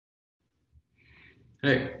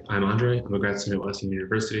Hey, I'm Andre. I'm a grad student at Wesleyan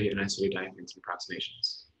University, and I study Diophantine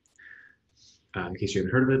Approximations. In case you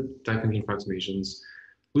haven't heard of it, Diophantine Approximations,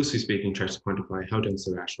 loosely speaking, tries to quantify how dense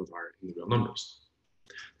the rationals are in the real numbers.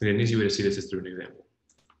 And an easy way to see this is through an example.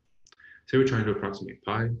 Say we're trying to approximate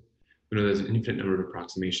pi. We know there's an infinite number of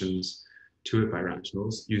approximations to it by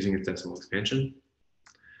rationals using its decimal expansion.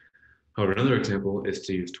 However, another example is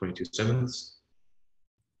to use 22/7.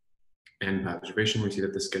 And by observation, we see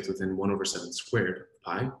that this gets within 1/7 squared of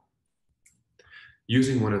pi.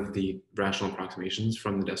 Using one of the rational approximations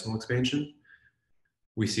from the decimal expansion,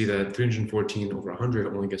 we see that 314/100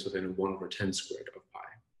 only gets within 1/10 squared of pi.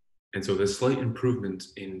 And so this slight improvement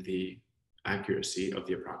in the accuracy of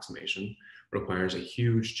the approximation requires a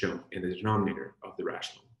huge jump in the denominator of the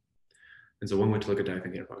rational. And so one way to look at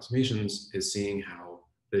Diophantine approximations is seeing how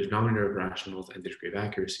the denominator of rationals and the degree of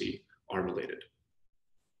accuracy are related.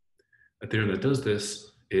 A theorem that does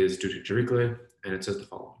this is due to Dirichlet, and it says the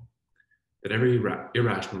following: that every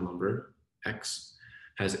irrational number, x,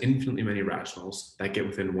 has infinitely many rationals that get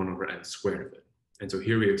within 1/n squared of it. And so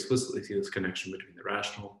here we explicitly see this connection between the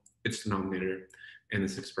rational, its denominator, and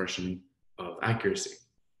this expression of accuracy.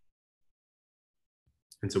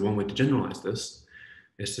 And so one way to generalize this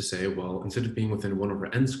is to say, well, instead of being within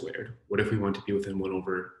 1/n squared, what if we want to be within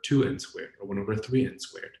 1/2n squared or 1/3n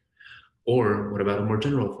squared? Or what about a more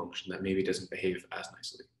general function that maybe doesn't behave as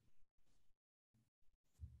nicely?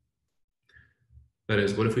 That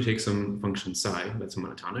is, what if we take some function psi that's a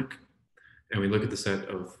monotonic, and we look at the set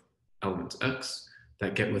of elements x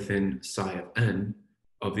that get within psi of n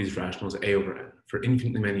of these rationals a/n for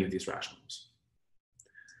infinitely many of these rationals?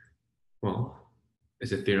 Well,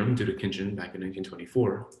 it's a theorem due to Khintchine back in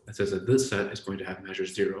 1924 that says that this set is going to have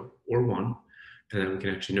measures 0 or 1, and then we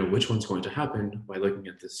can actually know which one's going to happen by looking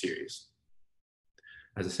at this series.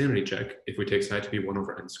 As a sanity check, if we take psi to be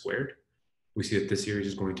 1/n squared, we see that this series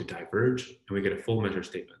is going to diverge, and we get a full measure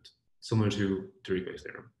statement, similar to Dirichlet's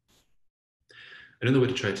theorem. Another way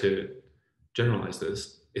to try to generalize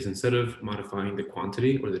this is, instead of modifying the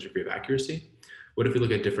quantity or the degree of accuracy, what if we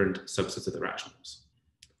look at different subsets of the rationals?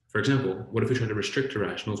 For example, what if we try to restrict to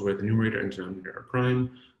rationals where the numerator and denominator are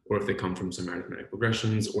prime, or if they come from some arithmetic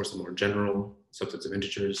progressions, or some more general subsets of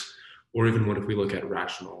integers, or even what if we look at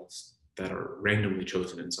rationals that are randomly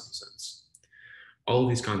chosen in some sense? All of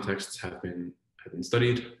these contexts have been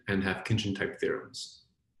studied and have Khintchine type theorems.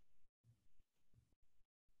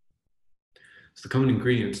 So the common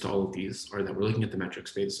ingredients to all of these are that we're looking at the metric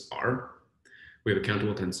space R. We have a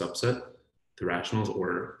countable 10 subset, the rationals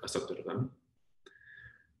or a subset of them.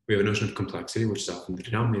 We have a notion of complexity, which is often the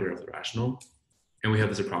denominator of the rational, and we have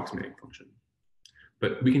this approximating function.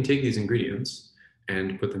 But we can take these ingredients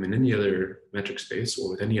and put them in any other metric space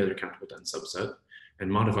or with any other countable 10 subset and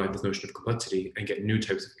modify this notion of complexity and get new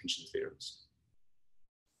types of Khintchine theorems.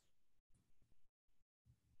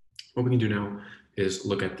 What we can do now is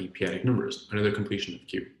look at the p-adic numbers, another completion of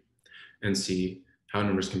Q, and see how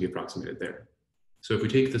numbers can be approximated there. So if we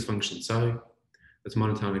take this function psi, that's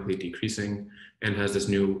monotonically decreasing and has this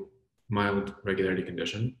new mild regularity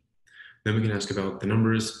condition, then we can ask about the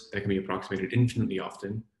numbers that can be approximated infinitely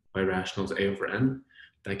often by rationals a/n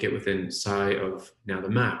that get within psi of now the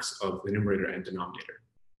max of the numerator and denominator.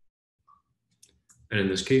 And in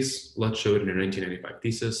this case, Lutz showed in a 1995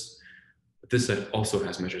 thesis that this set also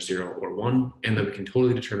has measure 0 or 1, and that we can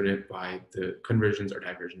totally determine it by the conversions or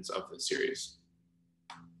divergence of the series.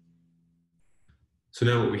 So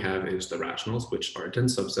now what we have is the rationals, which are a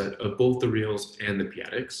dense subset of both the reals and the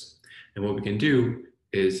p-adics. And what we can do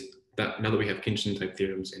is that now that we have Khintchine type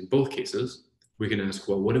theorems in both cases, we can ask,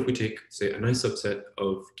 well, what if we take, say, a nice subset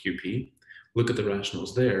of QP, look at the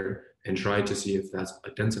rationals there, and try to see if that's a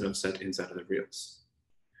dense enough set inside of the reals?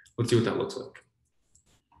 Let's see what that looks like.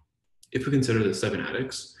 If we consider the 7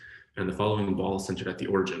 adics and the following ball centered at the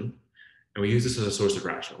origin, and we use this as a source of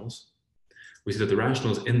rationals, we see that the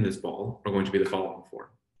rationals in this ball are going to be the following form.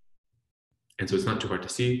 And so it's not too hard to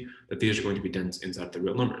see that these are going to be dense inside the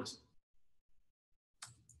real numbers.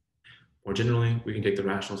 More generally, we can take the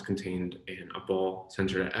rationals contained in a ball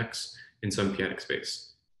centered at x in some p-adic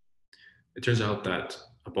space. It turns out that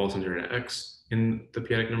a ball centered at x in the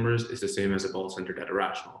p-adic numbers is the same as a ball centered at a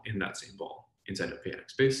rational in that same ball inside of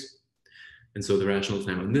p-adic space. And so the rationals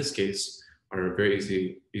now in this case are very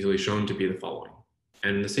easily shown to be the following.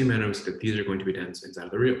 And in the same manner, we see that these are going to be dense inside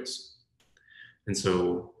of the reals. And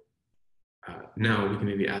so now we can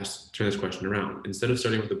maybe turn this question around. Instead of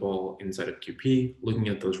starting with the ball inside of QP, looking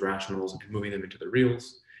at those rationals and moving them into the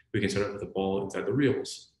reals, we can start with the ball inside the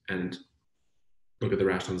reals and look at the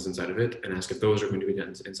rationals inside of it and ask if those are going to be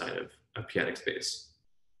dense inside of a p-adic space.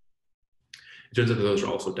 It turns out that those are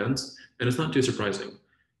also dense, and it's not too surprising.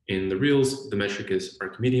 In the reals, the metric is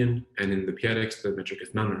Archimedean, and in the p-adics, the metric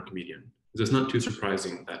is non-Archimedean. So it's not too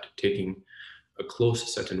surprising that taking a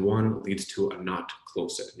close set in one leads to a not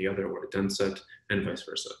close set in the other, or a dense set, and vice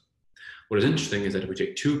versa. What is interesting is that if we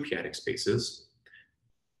take two p-adic spaces,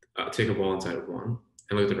 take a ball inside of one,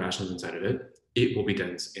 and look at the rationals inside of it, it will be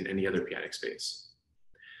dense in any other p-adic space.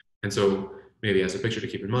 And so maybe as a picture to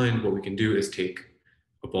keep in mind, what we can do is take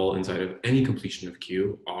a ball inside of any completion of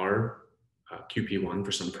Q, R, QP1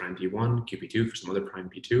 for some prime P1, QP2 for some other prime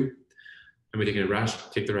P2, and we take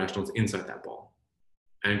the rationals inside that ball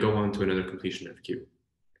and go on to another completion of Q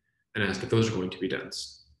and ask if those are going to be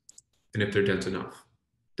dense and if they're dense enough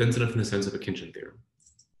in the sense of a Khintchine theorem.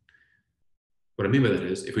 What I mean by that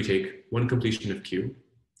is if we take one completion of Q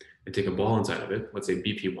and take a ball inside of it, let's say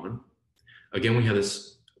BP1, again, we have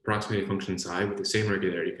this approximating function psi with the same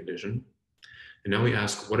regularity condition. And now we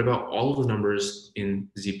ask, what about all of the numbers in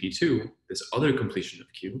ZP2, this other completion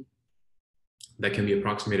of Q, that can be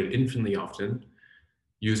approximated infinitely often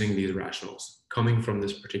using these rationals coming from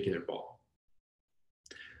this particular ball?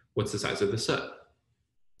 What's the size of this set?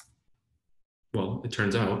 Well, it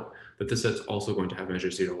turns out that this set's also going to have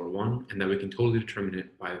measures 0 or 1, and that we can totally determine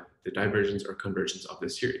it by the divergence or convergence of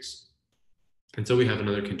this series. And so we have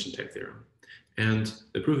another Khintchine type theorem. And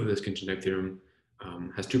the proof of this Khintchine type theorem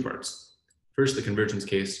has two parts. First, the convergence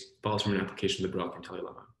case follows from an application of the Brillouin-Kelly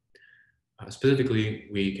lemma. Specifically,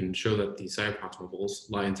 we can show that the psi approximables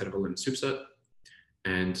lie inside of a lim superset,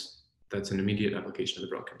 and that's an immediate application of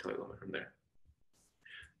the Brillouin-Kelly lemma from there.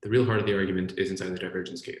 The real heart of the argument is inside the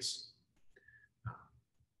divergence case.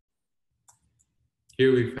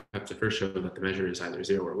 Here we have to first show that the measure is either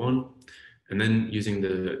 0 or 1, and then using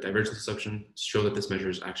the divergence assumption, show that this measure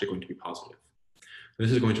is actually going to be positive. And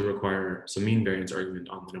this is going to require some mean variance argument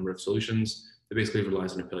on the number of solutions that basically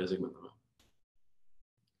relies on a Pillay-Zygmunt lemma.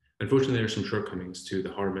 Unfortunately, there are some shortcomings to the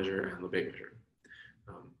Haar measure and Lebesgue measure.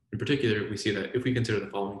 In particular, we see that if we consider the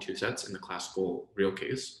following two sets in the classical real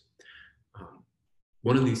case,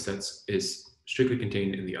 one of these sets is strictly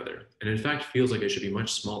contained in the other, and in fact feels like it should be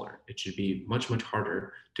much smaller. It should be much, much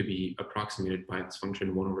harder to be approximated by this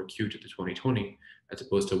function 1 over q to the 2020 as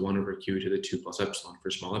opposed to 1 over q to the 2 plus epsilon for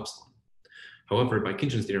small epsilon. However, by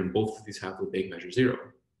Khintchine's theorem, both of these have Lebesgue measure 0,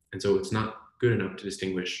 and so it's not good enough to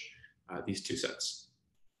distinguish these two sets.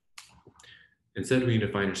 Instead, we need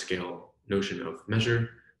a finer scale notion of measure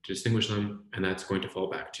to distinguish them, and that's going to fall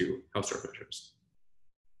back to Hausdorff measures.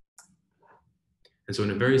 And so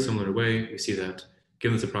in a very similar way, we see that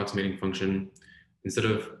given this approximating function, instead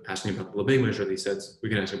of asking about the Lebesgue measure of these sets, we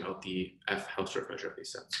can ask about the f Hausdorff measure of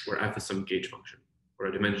these sets, where f is some gauge function or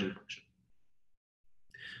a dimension function.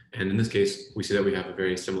 And in this case, we see that we have a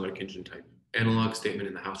very similar Khintchine type analog statement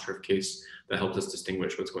in the Hausdorff case that helps us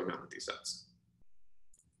distinguish what's going on with these sets.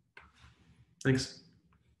 Thanks.